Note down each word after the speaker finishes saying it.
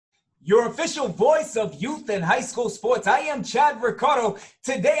your official voice of youth and high school sports. I am Chad Ricardo.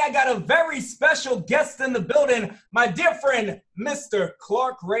 Today I got a very special guest in the building, my dear friend, Mr.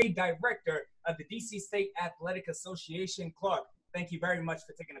 Clark Ray, Director of the DC State Athletic Association. Clark, thank you very much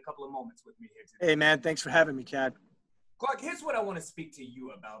for taking a couple of moments with me here today. Hey, man, thanks for having me, Chad. Clark, here's what I want to speak to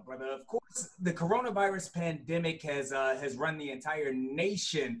you about, brother. Of course, the coronavirus pandemic has run the entire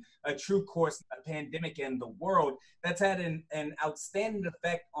nation, a true course, a pandemic in the world that's had an outstanding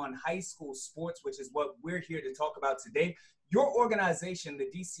effect on high school sports, which is what we're here to talk about today. Your organization, the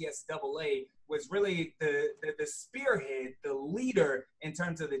DCSAA, was really the spearhead, the leader in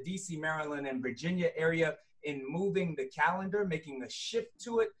terms of the DC, Maryland, and Virginia area in moving the calendar, making a shift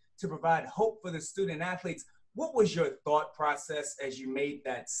to it to provide hope for the student athletes. What was your thought process as you made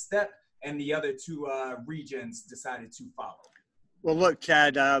that step and the other two regions decided to follow? Well, look,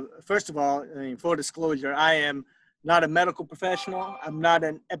 Chad, first of all, full disclosure, I am not a medical professional. I'm not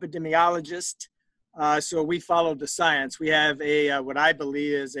an epidemiologist. So we follow the science. We have what I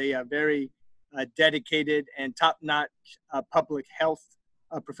believe is a very dedicated and top-notch public health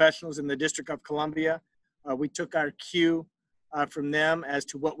professionals in the District of Columbia. We took our cue from them as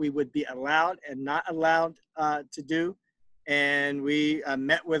to what we would be allowed and not allowed to do. And we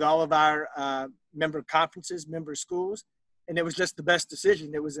met with all of our member conferences, member schools, and it was just the best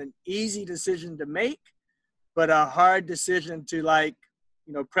decision. It was an easy decision to make, but a hard decision to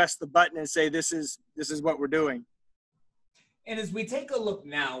press the button and say, this is what we're doing. And as we take a look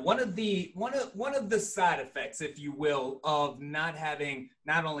now, one of the side effects, if you will, of not having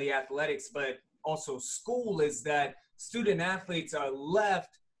not only athletics, but also school is that student athletes are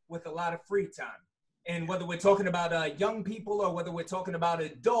left with a lot of free time. And whether we're talking about young people or whether we're talking about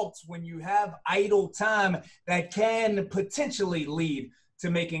adults, when you have idle time, that can potentially lead to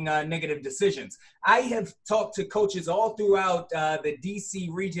making negative decisions. I have talked to coaches all throughout the DC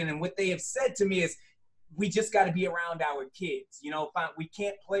region, and what they have said to me is, we just got to be around our kids. You know, we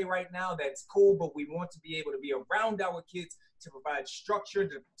can't play right now, that's cool, but we want to be able to be around our kids to provide structure,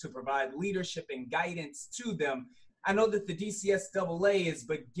 to provide leadership and guidance to them. I know that the DCSAA is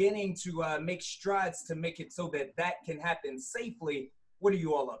beginning to make strides to make it so that can happen safely. What are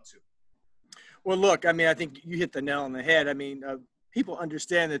you all up to? Well, look, I think you hit the nail on the head. People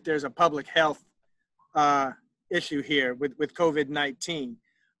understand that there's a public health issue here with COVID-19.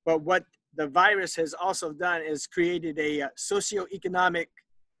 But what the virus has also done is created a socioeconomic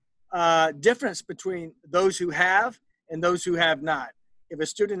difference between those who have and those who have not. If a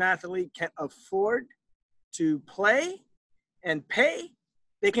student athlete can afford to play and pay,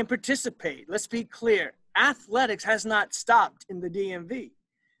 they can participate. Let's be clear. Athletics has not stopped in the DMV.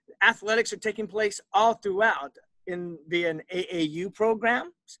 Athletics are taking place all throughout via AAU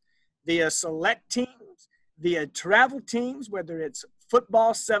programs, via select teams, via travel teams, whether it's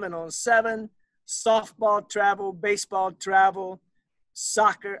football 7-on-7, softball travel, baseball travel,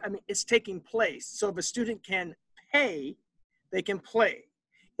 soccer. It's taking place. So if a student can pay, they can play.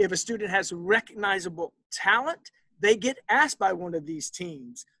 If a student has recognizable talent, they get asked by one of these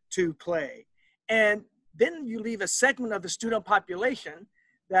teams to play. And then you leave a segment of the student population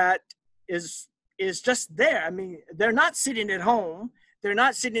that is just there. They're not sitting at home. They're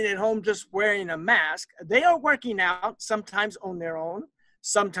not sitting at home just wearing a mask. They are working out, sometimes on their own,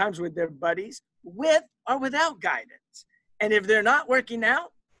 sometimes with their buddies, with or without guidance. And if they're not working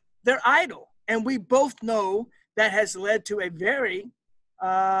out, they're idle. And we both know that has led to a very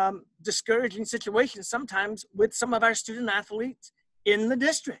discouraging situation sometimes with some of our student athletes in the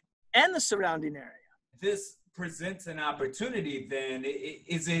district and the surrounding area. This presents an opportunity then.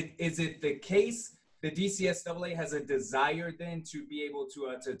 Is it the case the DCSAA has a desire then to be able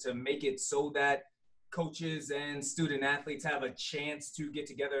to make it so that coaches and student athletes have a chance to get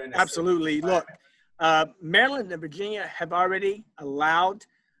together? Absolutely. Look, Maryland and Virginia have already allowed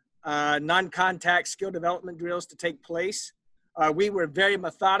non-contact skill development drills to take place. We were very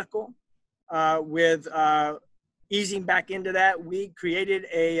methodical with easing back into that. We created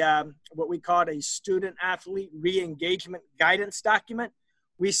what we called a student athlete re-engagement guidance document.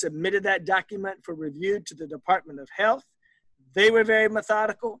 We submitted that document for review to the Department of Health. They were very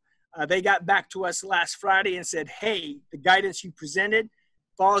methodical. They got back to us last Friday and said, hey, the guidance you presented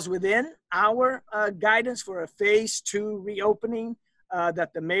falls within our guidance for a phase 2 reopening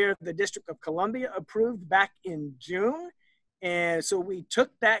that the mayor of the District of Columbia approved back in June. And so we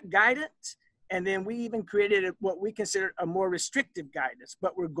took that guidance, and then we even created what we consider a more restrictive guidance.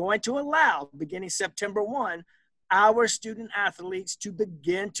 But we're going to allow, beginning September 1, our student athletes to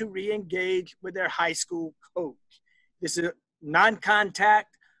begin to re-engage with their high school coach. This is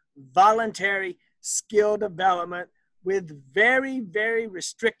non-contact, voluntary skill development with very, very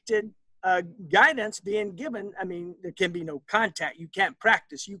restricted guidance being given. I mean, there can be no contact. You can't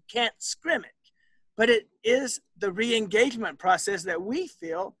practice. You can't scrimmage. But it is the re-engagement process that we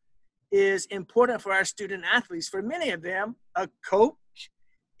feel is important for our student athletes. For many of them, a coach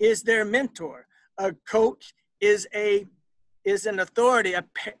is their mentor. A coach is an authority,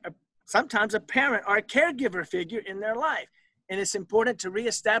 sometimes a parent or a caregiver figure in their life. And it's important to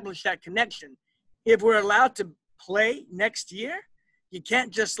reestablish that connection. If we're allowed to play next year, you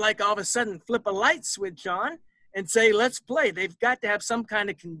can't just like all of a sudden flip a light switch on and say, let's play. They've got to have some kind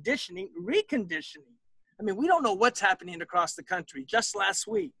of conditioning, reconditioning. I mean, we don't know what's happening across the country. Just last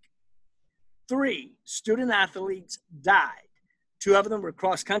week, 3 student athletes died. 2 of them were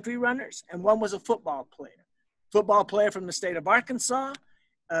cross-country runners, and 1 was a football player. Football player from the state of Arkansas,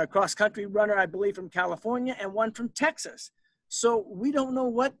 a cross-country runner, I believe, from California, and 1 from Texas. So we don't know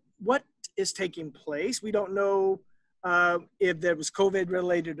what is taking place. We don't know if there was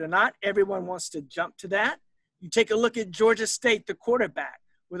COVID-related or not. Everyone wants to jump to that. You take a look at Georgia State, the quarterback,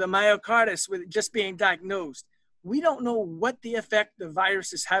 with a myocarditis with just being diagnosed. We don't know what the effect the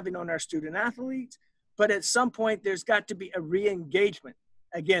virus is having on our student athletes, but at some point there's got to be a re-engagement.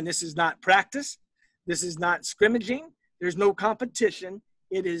 Again, this is not practice. This is not scrimmaging. There's no competition.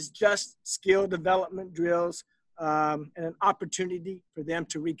 It is just skill development drills and an opportunity for them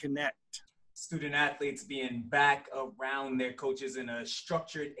to reconnect. Student athletes being back around their coaches in a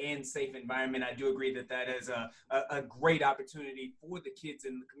structured and safe environment. I do agree that that is a great opportunity for the kids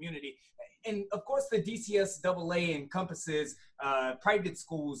in the community. And of course, the DCSAA encompasses private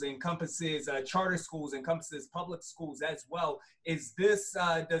schools, encompasses charter schools, encompasses public schools as well. Is this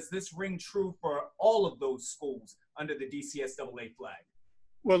does this ring true for all of those schools under the DCSAA flag?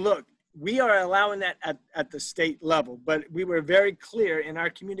 Well, look, we are allowing that at the state level, but we were very clear in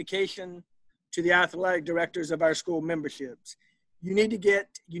our communication to the athletic directors of our school memberships. You need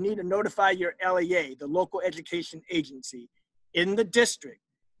to notify your LEA, the local education agency. In the district,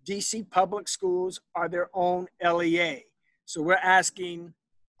 DC public schools are their own LEA. So we're asking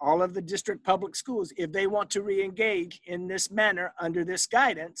all of the district public schools, if they want to re-engage in this manner under this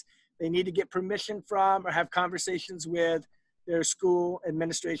guidance, they need to get permission from or have conversations with their school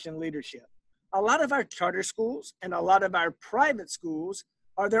administration leadership. A lot of our charter schools and a lot of our private schools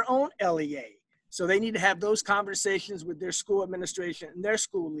are their own LEA. So they need to have those conversations with their school administration and their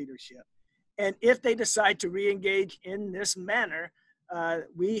school leadership. And if they decide to re-engage in this manner,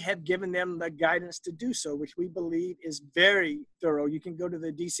 we have given them the guidance to do so, which we believe is very thorough. You can go to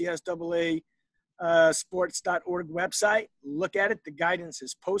the DCSAA sports.org website, look at it. The guidance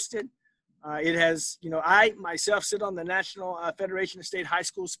is posted. It has, I myself sit on the National Federation of State High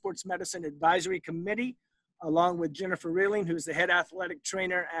School Sports Medicine Advisory Committee, along with Jennifer Reeling, who's the head athletic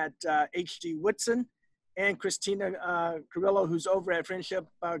trainer at H.G. Woodson, and Christina Carrillo, who's over at Friendship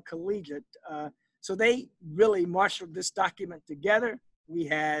Collegiate. So they really marshaled this document together.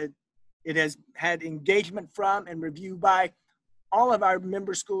 It has had engagement from and review by all of our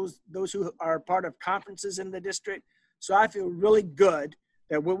member schools, those who are part of conferences in the district. So I feel really good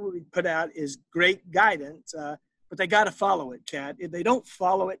that what we put out is great guidance, but they got to follow it, Chad. If they don't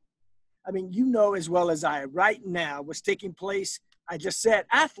follow it, I mean, you know as well as I, right now what's taking place, I just said,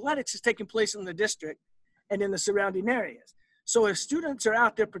 athletics is taking place in the district and in the surrounding areas. So if students are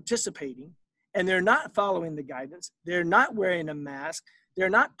out there participating and they're not following the guidance, they're not wearing a mask, they're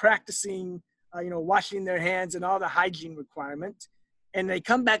not practicing, washing their hands and all the hygiene requirements, and they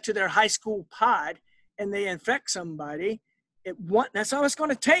come back to their high school pod and they infect somebody, that's all it's going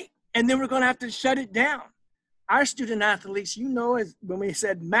to take. And then we're going to have to shut it down. Our student athletes, when we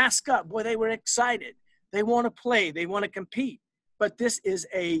said mask up, boy, they were excited. They want to play. They want to compete. But this is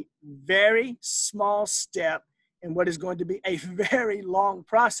a very small step in what is going to be a very long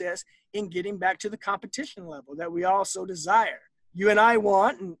process in getting back to the competition level that we all so desire. You and I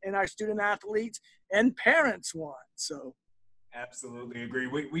want, and our student athletes and parents want. So, absolutely agree.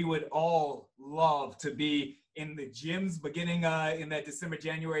 We would all love to be in the gyms beginning in that December,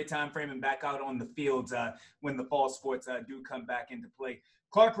 January timeframe and back out on the fields when the fall sports do come back into play.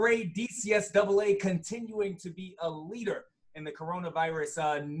 Clark Ray, DCSAA, continuing to be a leader in the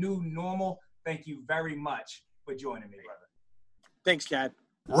coronavirus new normal. Thank you very much for joining me, brother. Thanks, Chad.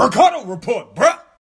 Ricardo Report, bruh.